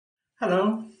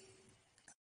Hello,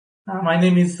 my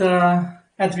name is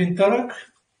Edwin Török.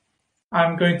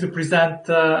 I'm going to present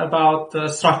about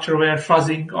structure-aware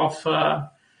fuzzing of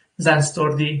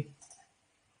xenstore D.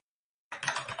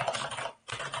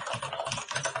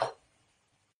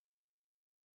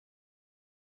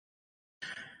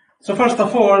 So first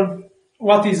of all,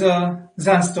 what is a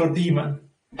xenstore daemon?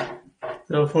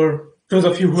 So for those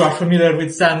of you who are familiar with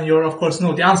Xen, you of course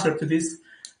know the answer to this.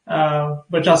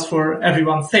 But just for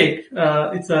everyone's sake,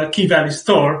 it's a key value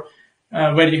store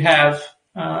where you have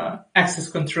access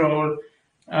control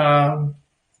and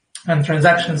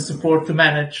transaction support to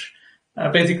manage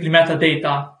basically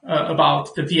metadata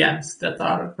about the VMs that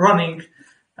are running.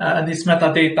 And this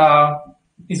metadata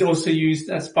is also used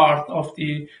as part of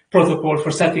the protocol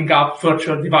for setting up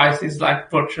virtual devices like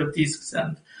virtual disks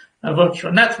and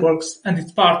virtual networks, and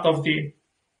it's part of the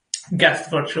guest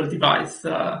virtual device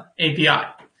ABI.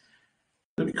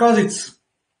 So because it's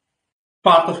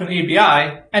part of an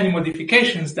ABI, any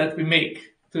modifications that we make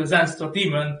to the xenstore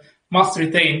daemon must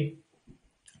retain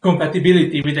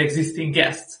compatibility with existing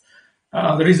guests.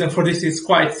 The reason for this is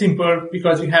quite simple,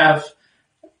 because you have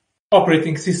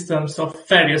operating systems of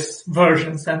various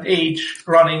versions and age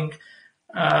running,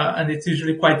 and it's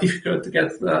usually quite difficult to get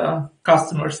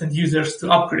customers and users to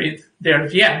upgrade their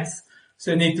VMs.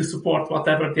 So you need to support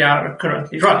whatever they are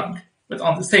currently running. But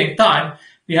on the same time,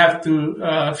 you have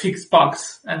to fix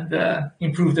bugs and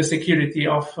improve the security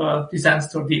of the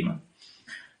xenstore daemon.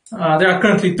 There are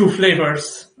currently two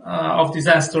flavors of the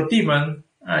xenstore daemon.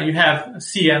 You have a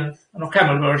C and an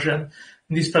OCaml version.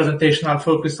 In this presentation, I'll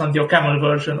focus on the OCaml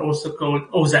version, also called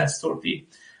xenstore D.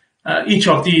 Each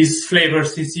of these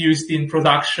flavors is used in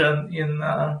production in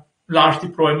large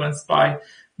deployments by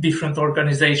different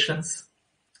organizations.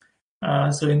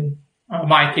 So in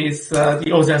my case, the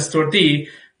xenstore D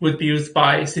would be used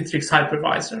by Citrix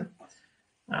hypervisor.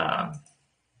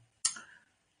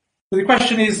 So the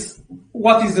question is,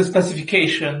 what is the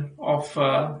specification of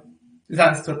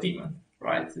xenstore daemon,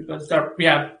 right? Because we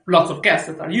have lots of guests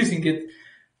that are using it.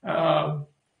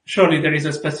 Surely there is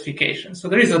a specification. So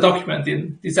there is a document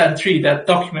in the Xen 3 that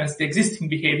documents the existing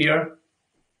behavior.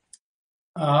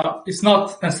 It's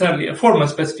not necessarily a formal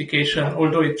specification,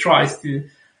 although it tries to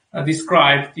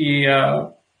describe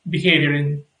the behavior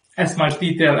in as much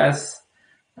detail as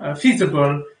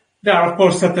feasible. There are, of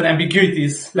course, certain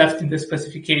ambiguities left in the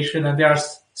specification, and there are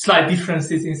slight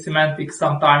differences in semantics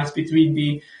sometimes between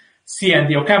the C and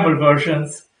the OCaml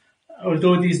versions.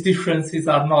 Although these differences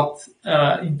are not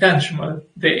intentional,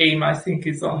 the aim, I think,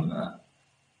 is on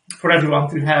for everyone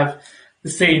to have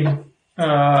the same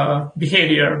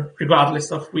behavior regardless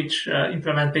of which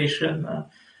implementation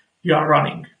you are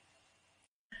running.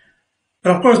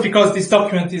 But of course, because this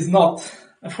document is not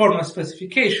a formal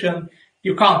specification,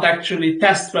 you can't actually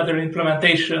test whether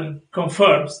implementation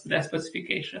confirms that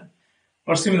specification.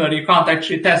 Or similarly, you can't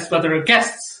actually test whether a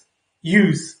guest's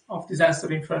use of the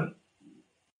xenstore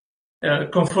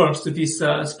conforms to this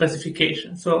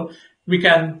specification. So we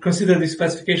can consider this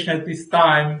specification at this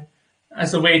time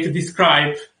as a way to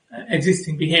describe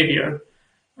existing behavior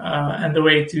and a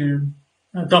way to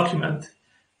document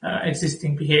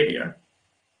existing behavior.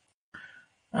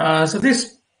 So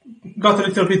this got a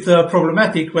little bit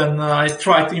problematic when I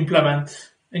tried to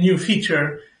implement a new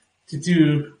feature to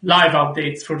do live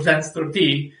updates for xenstore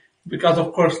D, because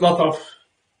of course a lot of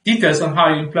details on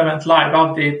how you implement live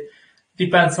update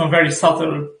depends on very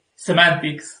subtle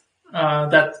semantics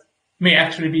that may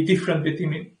actually be different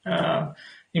between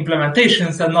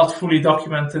implementations and not fully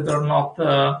documented or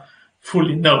not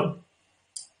fully known.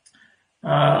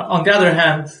 On the other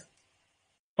hand,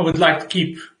 I would like to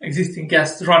keep existing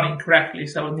guests running correctly,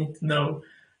 so I would need to know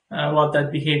what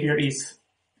that behavior is.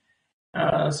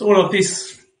 So all of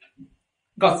this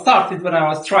got started when I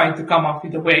was trying to come up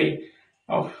with a way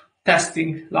of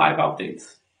testing live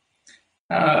updates.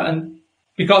 And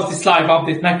because this live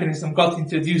update mechanism got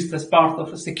introduced as part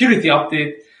of a security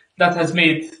update, that has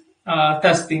made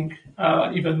testing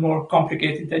even more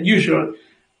complicated than usual,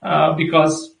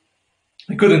 because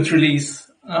we couldn't release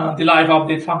the live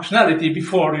update functionality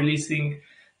before releasing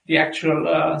the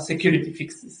actual security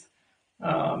fixes.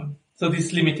 So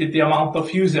this limited the amount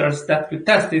of users that could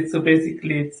test it. So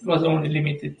basically it was only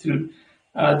limited to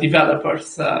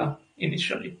developers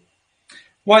initially.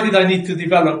 Why did I need to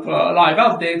develop a live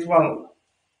update? Well,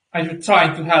 I was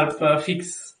trying to help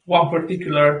fix one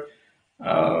particular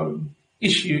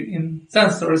issue in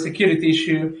xenstore, a security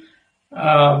issue,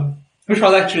 which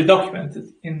was actually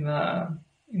documented in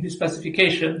the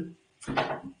specification.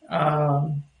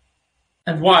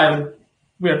 And while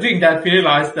we are doing that, we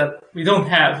realized that we don't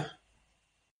have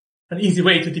an easy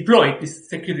way to deploy this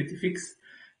security fix.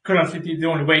 currently the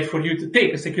only way for you to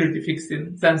take a security fix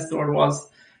in xenstore was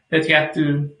that you had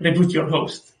to reboot your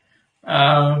host,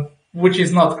 which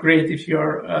is not great if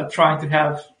you're trying to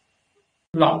have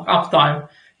long uptime.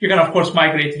 You can, of course,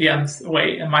 migrate VMs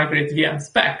away and migrate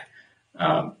VMs back,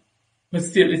 but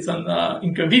still it's an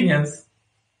inconvenience.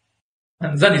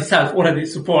 And Xen itself already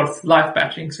supports live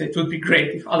patching, so it would be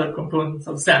great if other components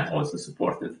of Xen also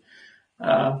supported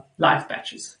live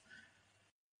patches.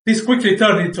 This quickly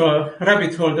turned into a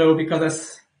rabbit hole, though,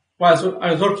 because while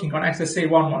I was working on XSA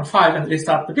 115 and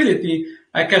restartability,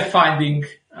 I kept finding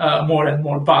more and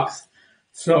more bugs.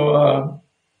 So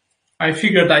I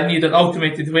figured I need an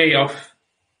automated way of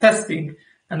testing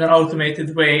and an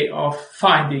automated way of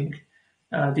finding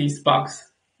these bugs.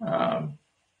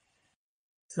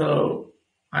 So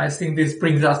I think this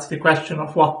brings us to the question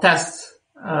of what tests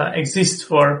exist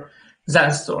for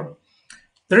xenstore.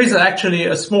 There is actually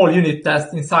a small unit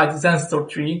test inside the xenstore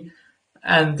tree,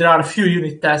 and there are a few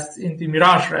unit tests in the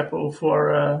Mirage repo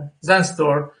for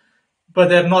xenstore, but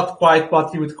they're not quite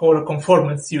what you would call a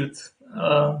conformance suite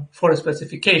for a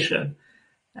specification.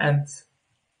 And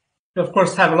we, of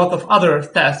course, have a lot of other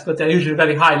tests, but they're usually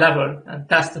very high level and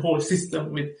test the whole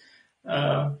system with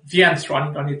VMs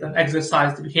running on it and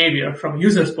exercise the behavior from a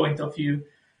user's point of view.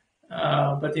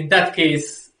 But in that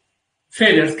case,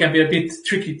 failures can be a bit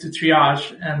tricky to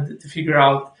triage and to figure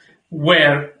out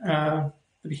where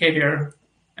the behavior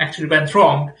actually went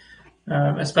wrong,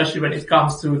 especially when it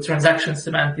comes to transaction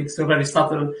semantics, so very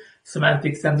subtle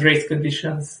semantics and race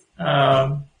conditions,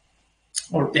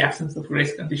 or the absence of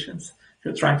race conditions, if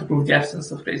you're trying to prove the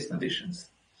absence of race conditions.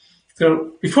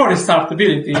 So before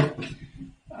restartability,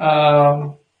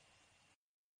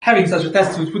 having such a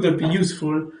test suite wouldn't be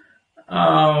useful,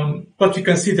 but we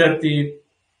considered the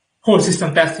whole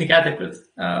system testing adequate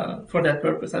for that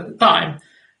purpose at the time.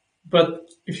 But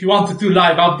if you want to do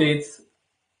live updates,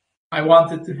 I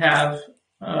wanted to have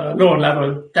lower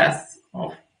level tests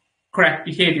of correct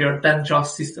behavior than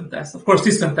just system tests. Of course,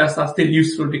 system tests are still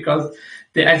useful because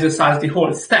they exercise the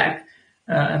whole stack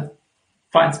and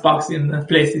finds bugs in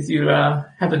places you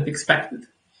haven't expected.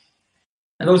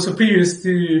 And also previous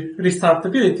to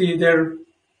restartability, there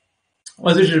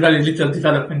was usually very little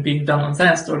development being done on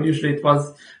xenstore. Usually it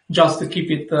was just to keep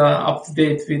it up to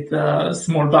date with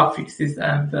small bug fixes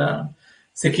and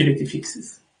security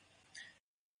fixes.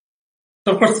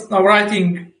 So of course, now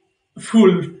writing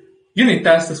full unit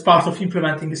tests as part of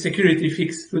implementing a security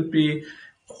fix would be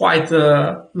quite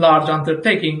a large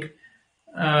undertaking.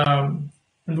 And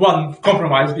one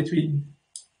compromise between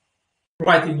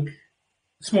writing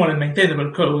small and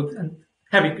maintainable code and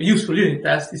having a useful unit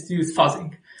test is to use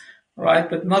fuzzing, right?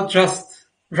 But not just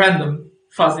random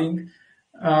fuzzing,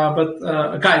 but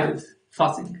a guided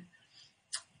fuzzing,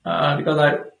 because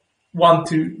I want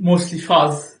to mostly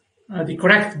fuzz the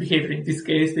correct behavior in this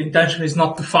case. The intention is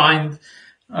not to find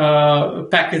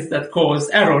packets that cause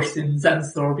errors in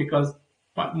xenstore, because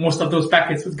most of those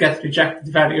packets would get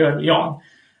rejected very early on.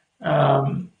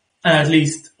 And at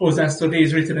least xenstore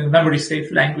is written in a memory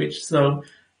safe language. So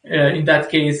in that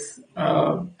case,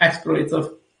 exploits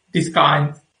of this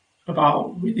kind with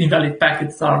invalid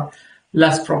packets are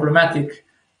less problematic.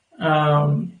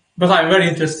 But I'm very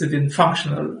interested in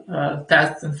functional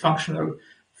tests and functional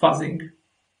fuzzing.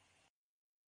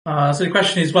 So the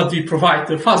question is, what do you provide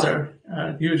to a fuzzer?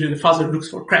 Usually the fuzzer looks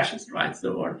for crashes, right?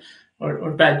 So,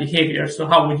 or bad behavior. So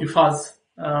how would you fuzz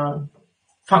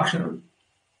functional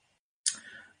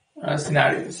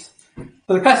scenarios?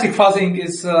 So the classic fuzzing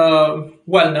is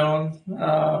well known.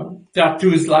 There are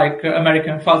tools like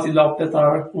American Fuzzy Lab that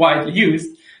are widely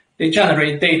used. They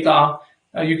generate data.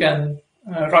 You can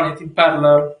run it in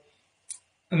parallel.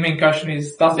 The main question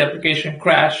is, does the application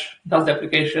crash? Does the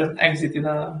application exit in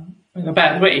a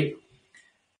bad way?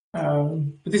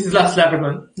 But this is less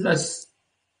relevant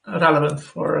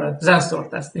for xenstore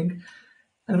testing.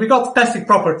 And we got testing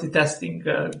property testing.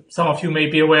 Some of you may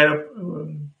be aware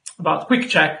about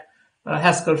Quickcheck, a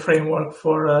Haskell framework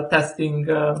for testing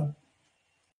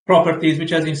properties,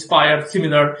 which has inspired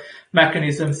similar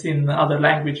mechanisms in other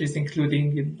languages,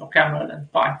 including in OCaml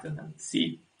and Python and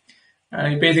C.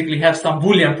 You basically have some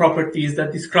Boolean properties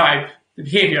that describe the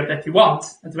behavior that you want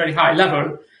at a very high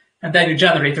level, and then you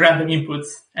generate random inputs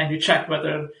and you check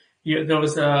whether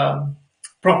those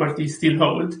properties still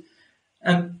hold.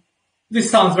 And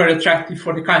this sounds very attractive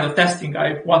for the kind of testing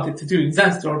I wanted to do in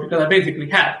xenstore, because I basically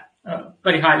had a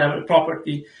very high level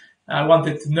property. I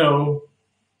wanted to know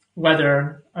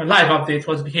whether a live update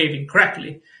was behaving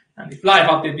correctly. And if live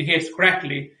update behaves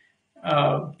correctly,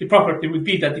 the property would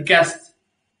be that the guest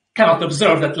cannot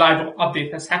observe that live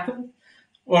update has happened,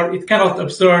 or it cannot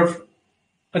observe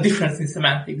a difference in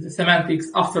semantics. The semantics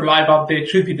after live update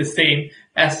should be the same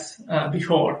as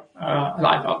before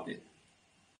live update.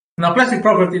 Now, classic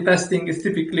property testing is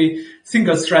typically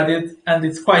single-threaded, and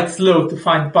it's quite slow to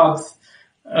find bugs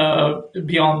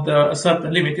beyond a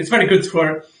certain limit. It's very good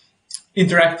for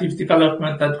interactive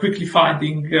development and quickly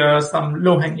finding some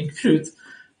low-hanging fruit.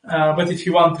 But if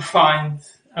you want to find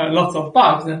lots of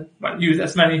bugs and use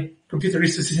as many computer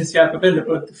resources as you have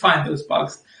available to find those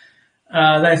bugs,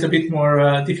 that is a bit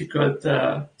more difficult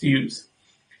to use.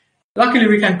 Luckily,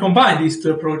 we can combine these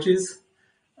two approaches,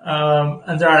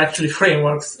 and there are actually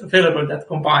frameworks available that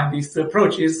combine these two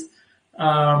approaches.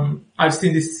 I've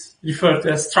seen this referred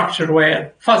to as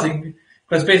structure-aware fuzzing,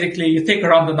 because basically you take a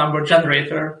random number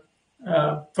generator,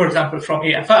 for example, from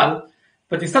AFL,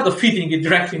 but instead of feeding it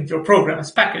directly into your program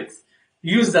as packets,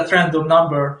 you use that random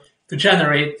number to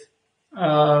generate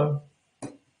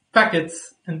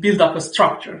packets and build up a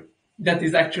structure that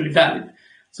is actually valid.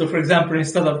 So, for example,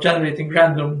 instead of generating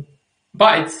random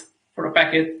bytes for a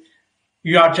packet,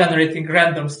 you are generating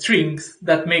random strings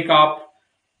that make up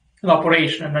an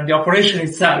operation, and the operation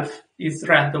itself is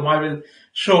random. I will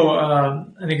show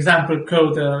an example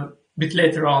code a bit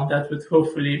later on that would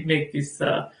hopefully make this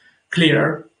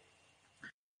clearer.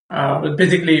 But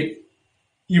basically,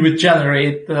 you would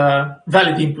generate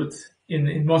valid inputs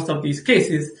in most of these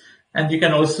cases, and you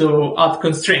can also add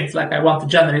constraints, like I want to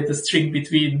generate a string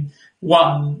between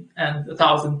 1 and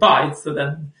 1,000 bytes, so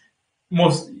then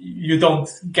you don't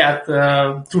get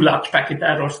too large packet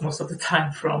errors most of the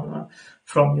time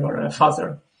from your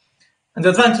fuzzer. And the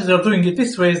advantage of doing it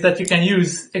this way is that you can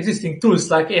use existing tools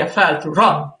like AFL to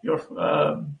run your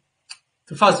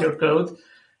to fuzz your code,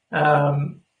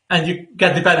 and you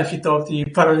get the benefit of the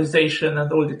parallelization and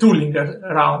all the tooling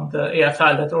around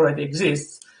AFL that already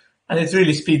exists. And it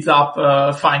really speeds up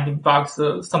finding bugs.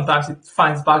 Sometimes it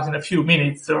finds bugs in a few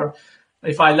minutes, or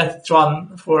if I let it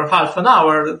run for half an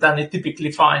hour, then it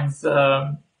typically finds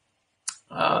an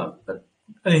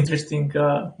interesting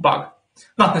bug.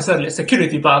 Not necessarily a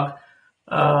security bug,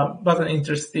 but an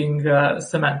interesting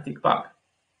semantic bug.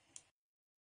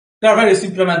 There are various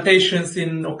implementations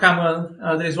in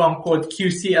OCaml. There is one called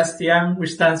qcstm,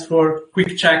 which stands for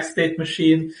Quickcheck State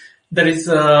Machine. There is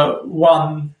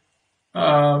one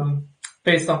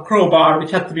based on crowbar,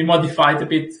 which had to be modified a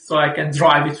bit so I can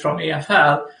drive it from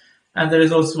AFL. And there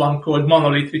is also one called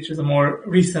monolith, which is a more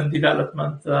recent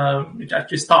development, which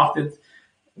actually started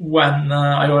when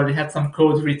I already had some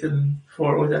code written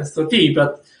for xenstore,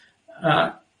 but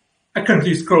I couldn't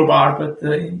use crowbar, but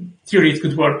in theory it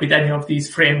could work with any of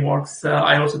these frameworks.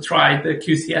 I also tried the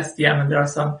qcstm, and there are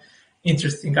some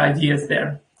interesting ideas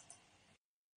there.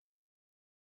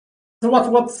 So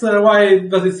why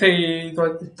does it say,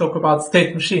 talk about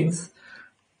state machines?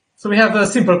 So we have a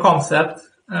simple concept.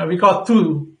 We got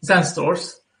two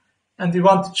xenstores, and we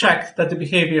want to check that the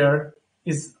behavior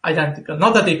is identical.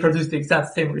 Not that they produce the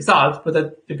exact same result, but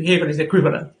that the behavior is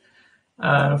equivalent.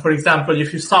 For example,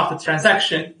 if you start a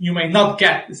transaction, you may not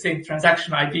get the same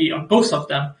transaction ID on both of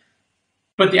them,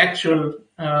 but the actual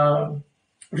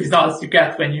results you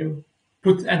get when you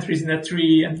put entries in a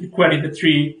tree and you query the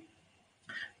tree,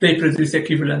 they produce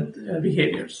equivalent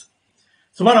behaviors.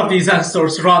 So one of these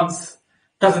xenstores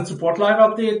doesn't support live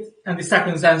update, and the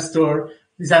second xenstore,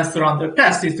 the xenstore under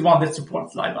test, is the one that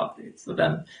supports live update. So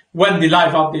then when the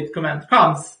live update command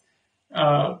comes,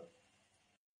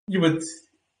 you would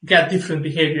get different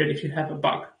behavior if you have a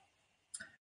bug.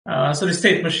 So the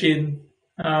state machine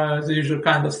is the usual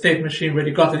kind of state machine where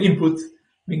you got an input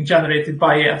being generated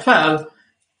by AFL,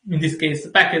 in this case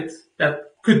a packet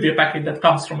that could be a packet that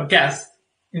comes from a guest.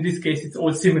 In this case, it's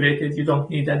all simulated. You don't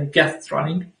need any guests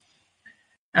running.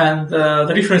 And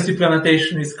the reference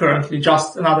implementation is currently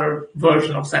just another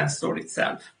version of xenstore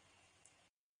itself.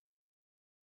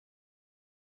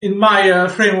 In my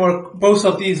framework, both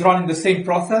of these run in the same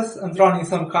process and run in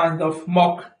some kind of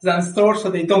mock xenstore, so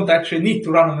they don't actually need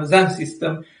to run on a Xen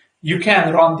system. You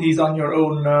can run these on your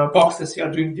own box as you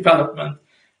are doing development,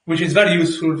 which is very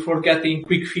useful for getting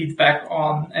quick feedback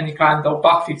on any kind of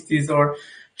bug fixes or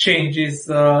changes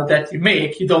that you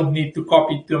make. You don't need to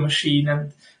copy it to a machine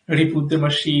and reboot the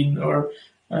machine or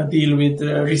deal with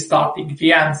restarting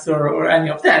VMs or any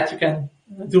of that. You can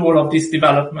do all of this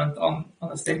development on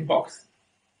the same box.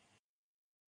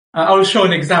 I will show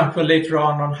an example later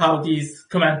on how these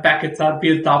command packets are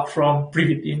built up from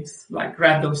primitives like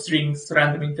random strings,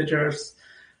 random integers,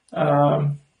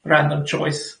 random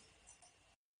choice.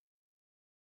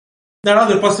 There are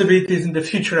other possibilities in the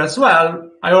future as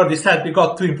well. I already said we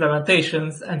got two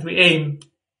implementations and we aim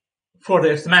for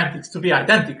their semantics to be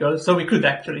identical, so we could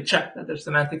actually check that their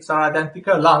semantics are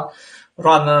identical.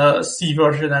 run a C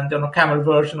version and then a camel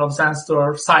version of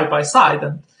xenstore side by side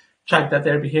and check that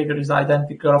their behavior is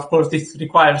identical. Of course, this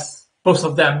requires both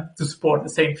of them to support the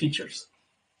same features.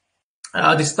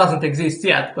 This doesn't exist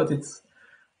yet, but it's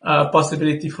a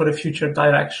possibility for a future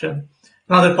direction.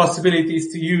 Another possibility is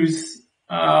to use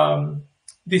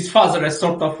this fuzzer as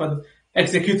sort of an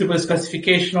executable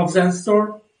specification of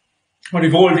xenstore, or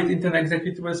evolve it into an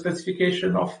executable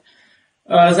specification of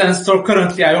xenstore.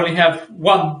 Currently, I only have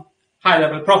one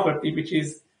high-level property, which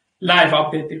is live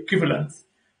update equivalence.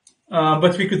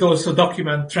 But we could also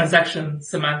document transaction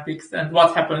semantics and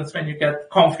what happens when you get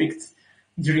conflicts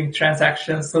during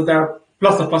transactions. So there are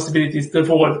lots of possibilities to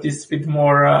evolve this with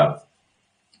more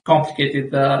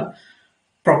complicated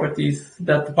properties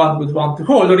that one would want to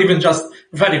hold, or even just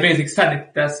very basic sanity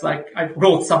tests, like I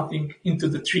wrote something into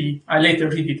the tree, I later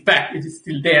read it back, is it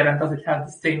still there and does it have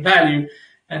the same value,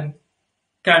 and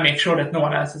can I make sure that no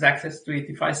one else has access to it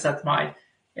if I set my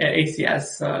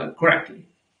ACLs correctly.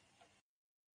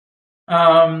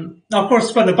 Now, of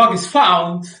course, when the bug is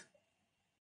found,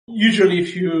 usually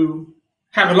if you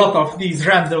have a lot of these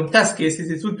random test cases,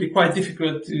 it would be quite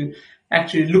difficult to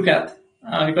actually look at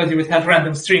because you would have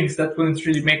random strings that wouldn't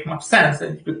really make much sense,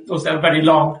 and you could also have a very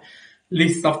long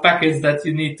list of packets that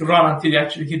you need to run until you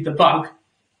actually hit the bug.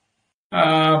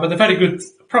 But a very good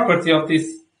property of this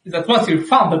is that once you've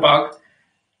found the bug,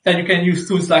 then you can use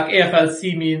tools like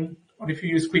afl-fuzz, or if you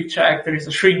use Quickcheck, there is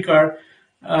a shrinker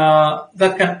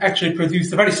that can actually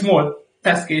produce a very small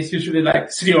test case, usually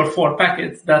like 3 or 4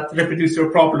 packets that reproduce your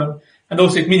problem. And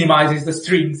also it minimizes the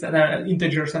strings and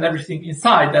integers and everything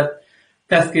inside that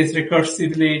test case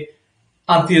recursively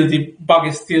until the bug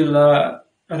is still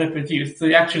reproduced. So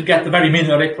you actually get a very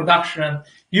minimal reproduction. And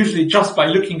usually just by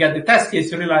looking at the test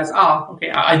case, you realize,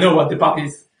 okay, I know what the bug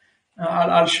is.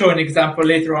 I'll show an example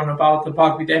later on about the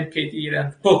bug with mkdir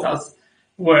and quotas,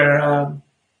 where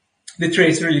the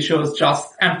trace really shows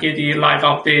just mkdir, live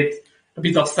update, a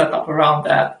bit of setup around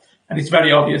that. And it's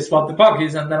very obvious what the bug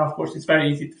is. And then, of course, it's very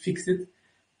easy to fix it.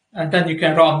 And then you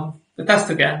can run the test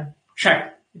again, check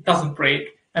it doesn't break,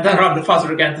 and then run the fuzzer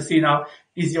again to see now,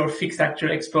 is your fix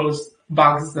actually exposed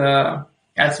bugs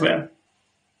elsewhere.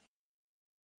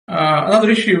 Another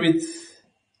issue with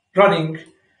running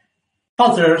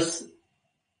fuzzers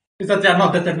is that they are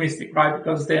not deterministic, right?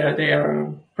 Because they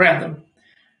are random.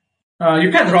 You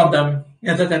can run them in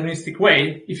a deterministic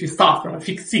way if you start from a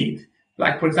fixed seed.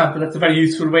 Like, for example, that's a very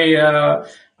useful way.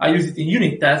 I use it in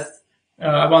unit tests.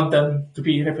 I want them to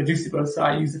be reproducible, so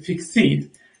I use a fixed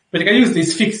seed. But you can use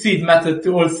this fixed seed method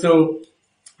to also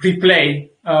replay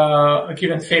a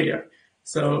given failure.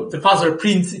 So the fuzzer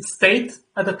prints its state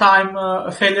at the time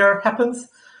a failure happens,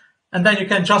 and then you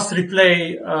can just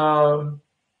replay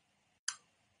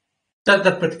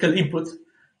that particular input,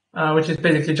 which is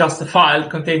basically just a file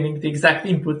containing the exact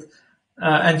input,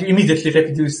 and you immediately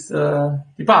reproduce the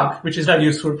bug, which is very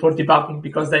useful for debugging,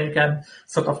 because then you can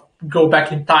sort of go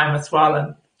back in time as well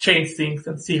and change things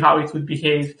and see how it would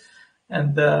behave.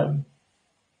 And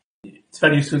it's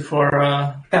very useful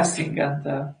for testing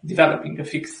and developing a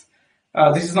fix.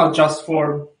 This is not just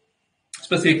for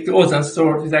specific to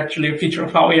xenstore. It's actually a feature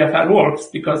of how AFL works,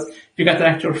 because if you get an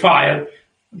actual file,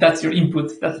 that's your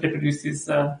input that reproduces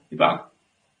the bug.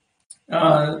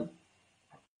 The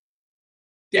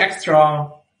extra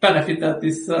benefit that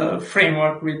this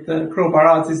framework with crowbar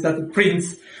adds is that it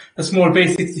prints a small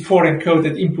base64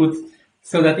 encoded input,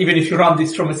 so that even if you run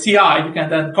this from a CI, you can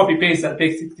then copy-paste that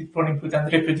base64 input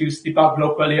and reproduce the bug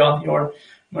locally on your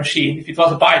machine. If it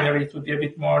was a binary, it would be a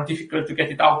bit more difficult to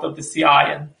get it out of the CI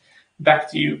and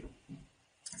back to you.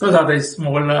 Those are the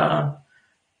small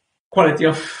quality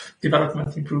of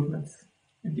development improvements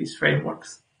in these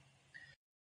frameworks.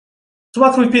 So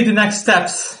what will be the next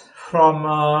steps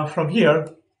from here?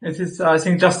 It is, I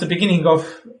think, just the beginning of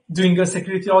doing a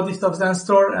security audit of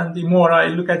xenstore, and the more I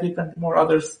look at it and the more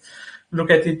others look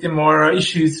at it, the more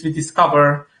issues we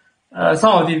discover.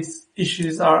 Some of these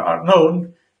issues are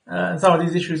known, and some of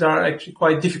these issues are actually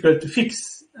quite difficult to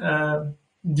fix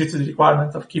due to the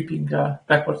requirement of keeping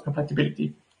backward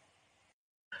compatibility.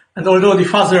 And although the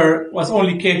fuzzer was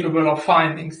only capable of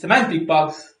finding semantic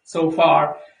bugs so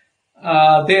far,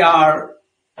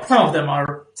 some of them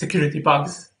are security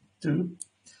bugs too.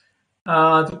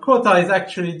 The quota is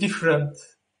actually different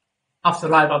after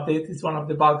live update. Is one of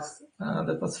the bugs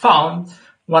that was found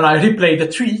when I replayed the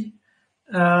tree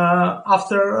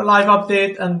after a live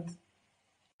update, and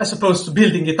as opposed to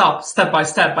building it up step by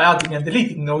step by adding and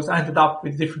deleting nodes, I ended up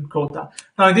with different quota.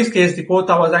 Now in this case, the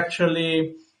quota was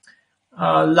actually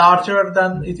larger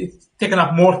than it's taken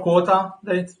up more quota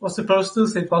than it was supposed to,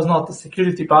 so it was not a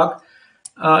security bug.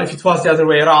 If it was the other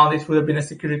way around, it would have been a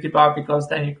security bug because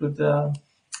then you could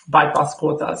bypass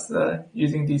quotas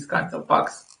using these kinds of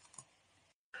bugs.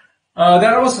 There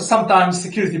are also sometimes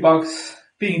security bugs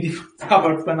being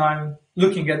discovered when I'm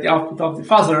looking at the output of the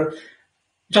fuzzer,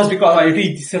 just because I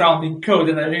read the surrounding code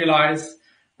and I realize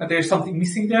that there's something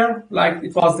missing there, like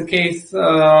it was the case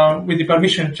with the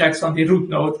permission checks on the root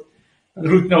node. The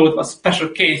root node was special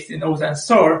case in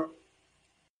xenstore,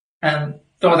 and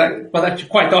so that was actually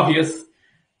quite obvious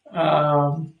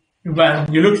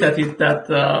when you looked at it that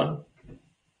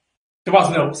there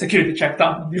was no security check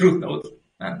done on the root node.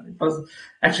 And it was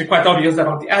actually quite obvious that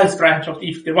on the else branch of the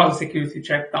if there was a security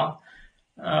check done.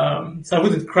 So I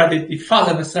wouldn't credit the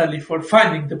fuzzer necessarily for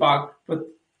finding the bug, but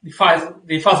the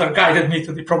fuzzer guided me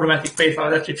to the problematic phase. I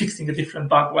was actually fixing a different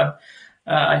bug when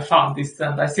I found this.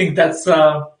 And I think that's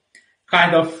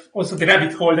kind of also the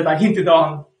rabbit hole that I hinted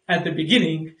on at the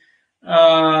beginning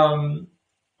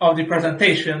of the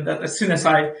presentation, that as soon as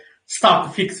I start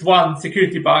to fix one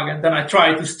security bug and then I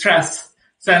try to stress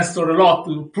xenstore a lot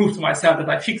to prove to myself that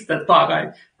I fixed that bug,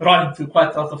 I run into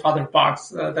quite a lot of other bugs.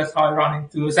 That's how I run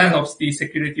into xenopsd, the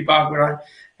security bug, where I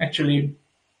actually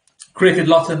created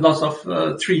lots and lots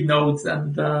of tree nodes,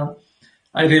 and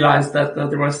I realized that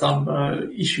there were some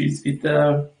issues with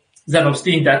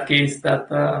xenopsd in that case,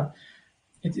 that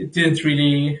it didn't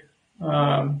really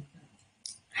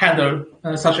handle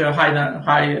such a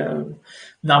high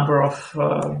number of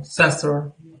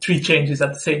xenstore tree changes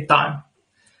at the same time.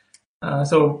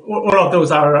 So all of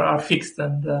those are fixed,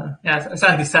 and as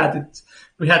Andy said,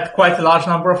 we had quite a large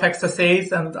number of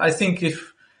XSAs, and I think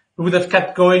if we would have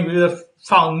kept going, we would have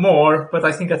found more, but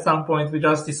I think at some point we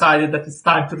just decided that it's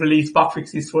time to release bug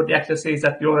fixes for the XSAs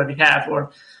that we already have, or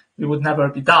we would never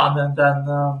be done. And then,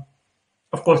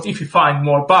 of course, if we find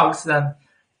more bugs, then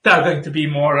there are going to be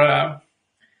more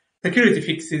security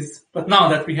fixes. But now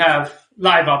that we have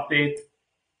live update,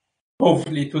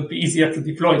 hopefully it would be easier to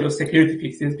deploy those security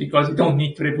fixes because you don't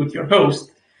need to reboot your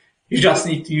host. You just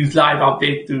need to use live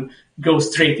update to go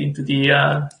straight into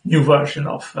the new version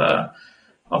of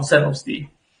xenopsd.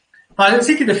 I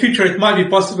think in the future it might be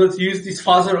possible to use this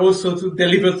fuzzer also to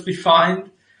deliberately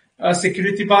find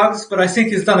security bugs, but I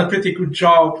think it's done a pretty good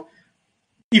job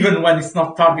even when it's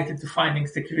not targeted to finding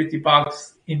security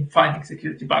bugs in finding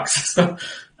security bugs. So,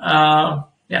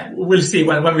 yeah, we'll see.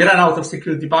 When we run out of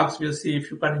security bugs, we'll see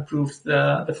if you can improve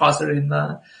the fuzzer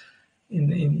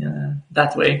in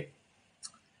that way.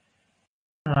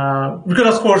 We could,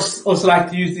 of course, also like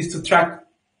to use this to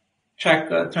check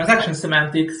transaction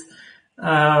semantics,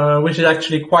 which is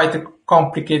actually quite a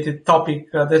complicated topic.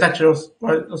 There's actually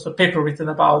also a paper written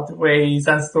about the way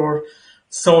xenstore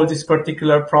solved this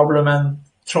particular problem and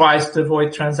tries to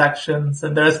avoid transactions.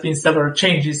 And there has been several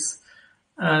changes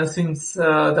since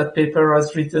that paper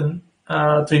was written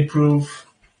to improve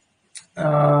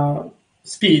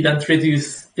speed and to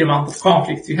reduce the amount of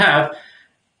conflicts you have.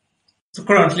 So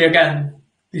currently, again,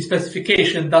 the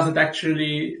specification doesn't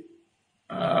actually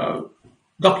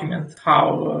document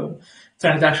how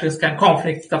transactions can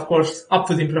conflict. It's, of course, up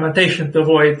to the implementation to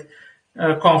avoid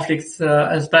conflicts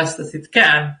as best as it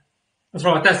can. But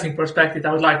from a testing perspective,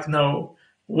 I would like to know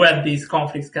when these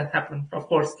conflicts can happen. Of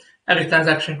course, every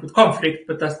transaction could conflict,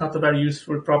 but that's not a very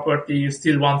useful property. You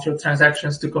still want your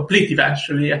transactions to complete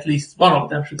eventually. At least one of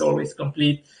them should always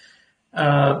complete.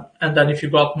 And then if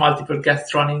you've got multiple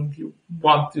guests running, you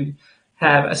want to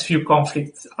have as few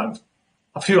conflicts,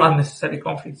 a few unnecessary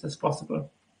conflicts as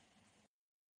possible.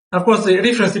 Of course, the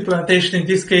reference implementation in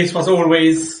this case was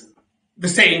always the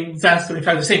same xenstore, in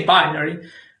fact, the same binary.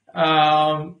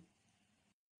 But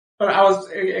I was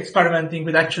experimenting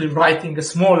with actually writing a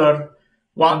smaller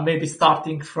one, maybe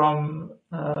starting from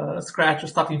scratch or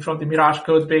starting from the Mirage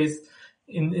code base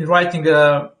in writing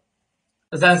a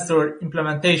xenstore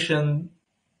implementation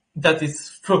that is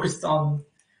focused on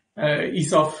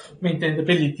ease of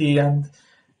maintainability and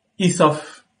ease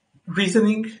of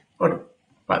reasoning, or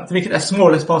to make it as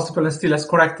small as possible and still as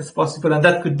correct as possible. And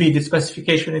that could be the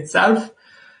specification itself.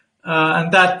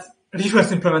 And that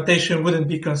reference implementation wouldn't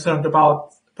be concerned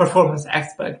about performance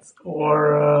aspects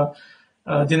or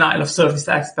denial of service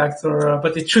aspects,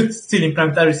 but it should still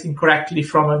implement everything correctly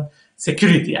from a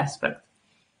security aspect.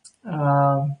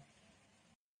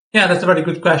 Yeah, that's a very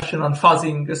good question on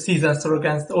fuzzing xenstore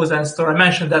against xenstore. I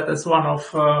mentioned that as one of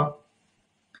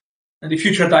the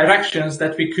future directions,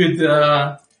 that we could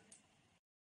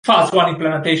fuzz one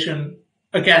implementation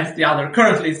against the other.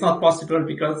 Currently, it's not possible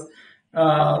because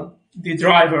the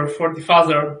driver for the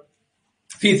fuzzer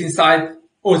feeds inside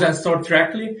xenstore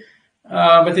directly,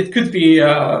 but it could be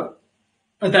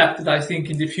adapted, I think,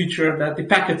 in the future, that the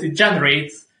packet it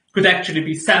generates could actually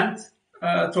be sent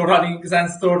to running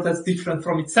xenstore that's different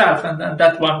from itself, and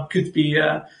that one could be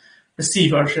a C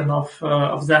version of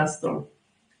xenstore.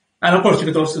 And of course, you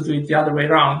could also do it the other way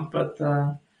around, but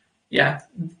yeah,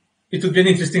 it would be an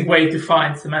interesting way to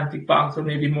find semantic bugs or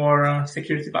maybe more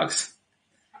security bugs.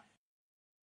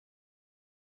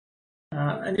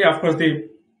 And yeah, of course, the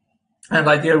end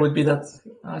idea would be that,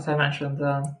 as I mentioned,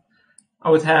 I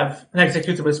would have an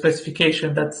executable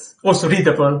specification that's also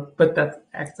readable, but that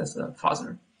acts as a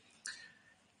fuzzer.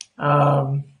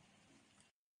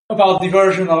 About the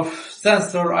version of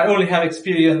xenstore, I only have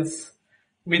experience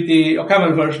with the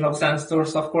OCaml version of xenstore,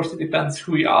 so of course it depends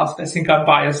who you ask. I think I'm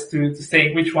biased to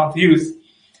saying which one to use.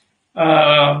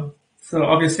 So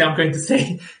obviously I'm going to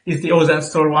say it's the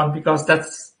xenstore one because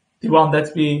that's the one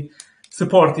that we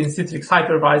support in Citrix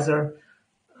hypervisor.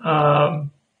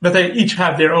 But they each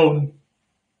have their own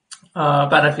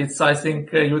benefits. So I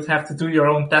think you would have to do your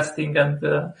own testing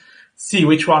and see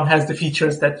which one has the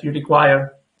features that you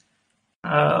require.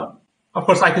 Of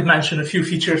course, I could mention a few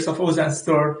features of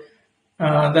xenstore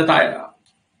that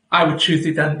I would choose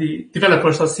it, and the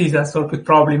developers of xenstore could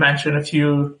probably mention a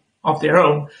few of their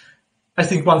own. I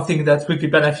think one thing that would be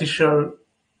beneficial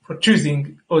for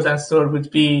choosing xenstore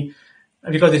would be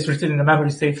because it's written in a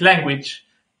memory-safe language,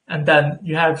 and then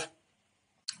you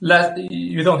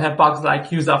don't have bugs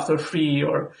like use after free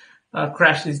or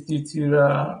crashes due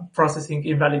to processing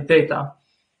invalid data,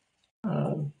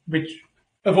 which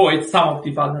avoids some of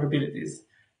the vulnerabilities.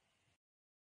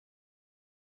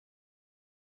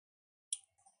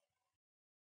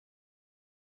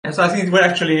 And so I think we're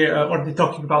actually already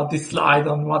talking about this slide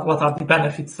on what are the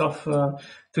benefits of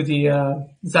to the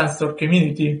xenstore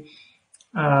community.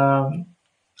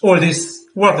 All this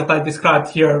work that I described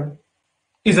here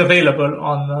is available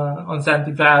on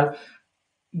XenDevel.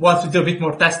 Once we do a bit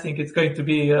more testing, it's going to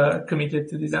be committed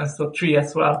to the xenstore tree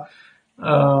as well.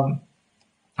 And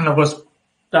of course,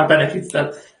 there are benefits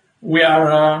that we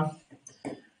are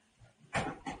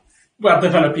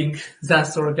developing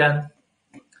xenstore again.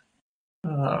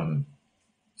 And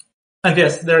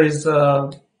yes,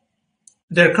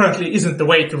 there currently isn't a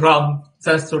way to run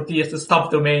xenstore D as a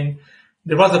subdomain.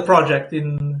 There was a project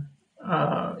in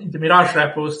the Mirage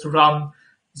repos to run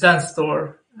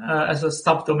xenstore as a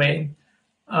subdomain.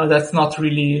 That's not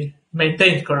really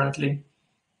maintained currently.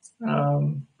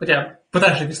 But yeah,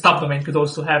 potentially the subdomain could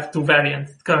also have two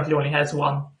variants. It currently only has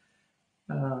one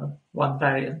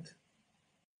variant.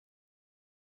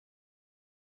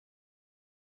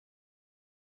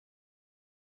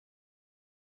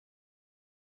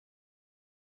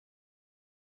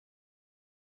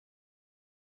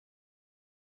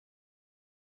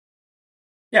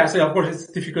 Yeah, so of course it's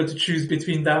difficult to choose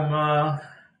between them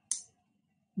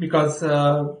because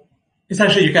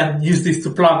essentially you can use this to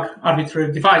plug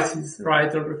arbitrary devices,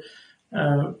 right? Or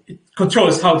it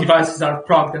controls how devices are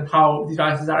plugged and how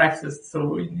devices are accessed.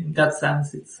 So in that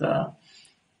sense, it's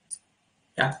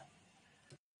yeah.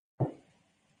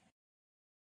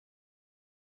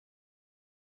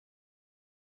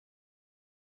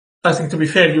 I think to be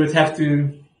fair, you would have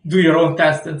to do your own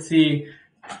test and see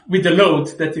with the load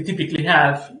that you typically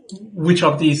have, which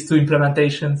of these two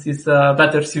implementations is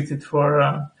better suited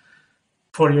for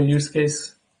your use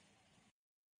case.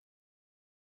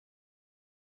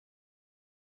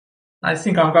 I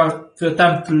think I'm going to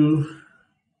attempt to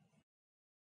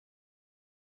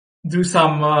do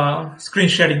some screen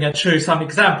sharing and show you some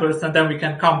examples, and then we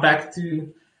can come back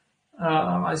to,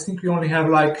 I think we only have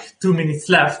like 2 minutes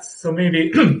left, so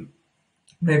maybe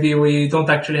maybe we don't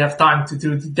actually have time to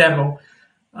do the demo.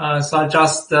 So I'll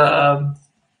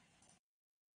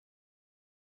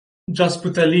just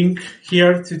put a link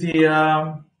here to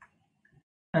the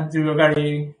and do a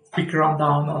very quick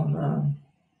rundown on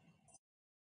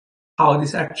how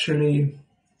this actually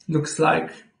looks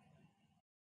like.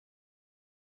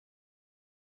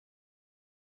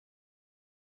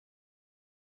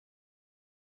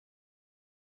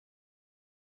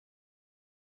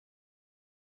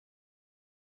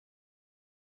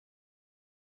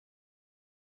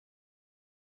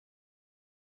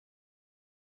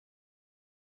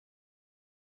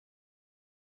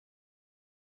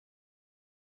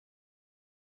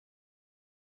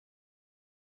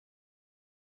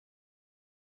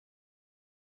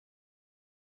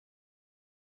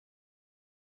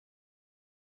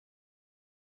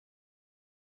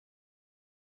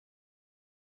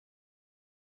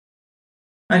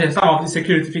 And yeah, some of the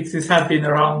security fixes have been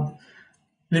around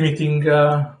limiting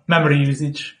memory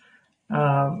usage.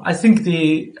 I think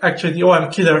the OM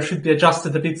killer should be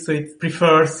adjusted a bit so it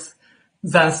prefers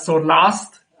xenstore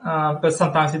last, but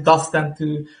sometimes it does tend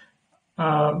to.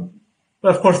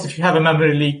 But of course, if you have a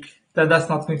memory leak, that's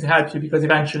not going to help you because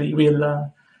eventually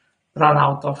we'll run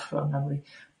out of memory.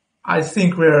 I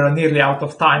think we're nearly out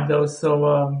of time though,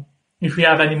 so if we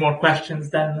have any more questions,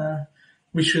 then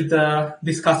we should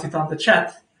discuss it on the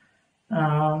chat.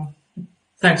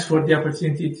 Thanks for the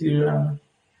opportunity to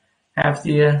have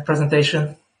the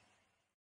presentation.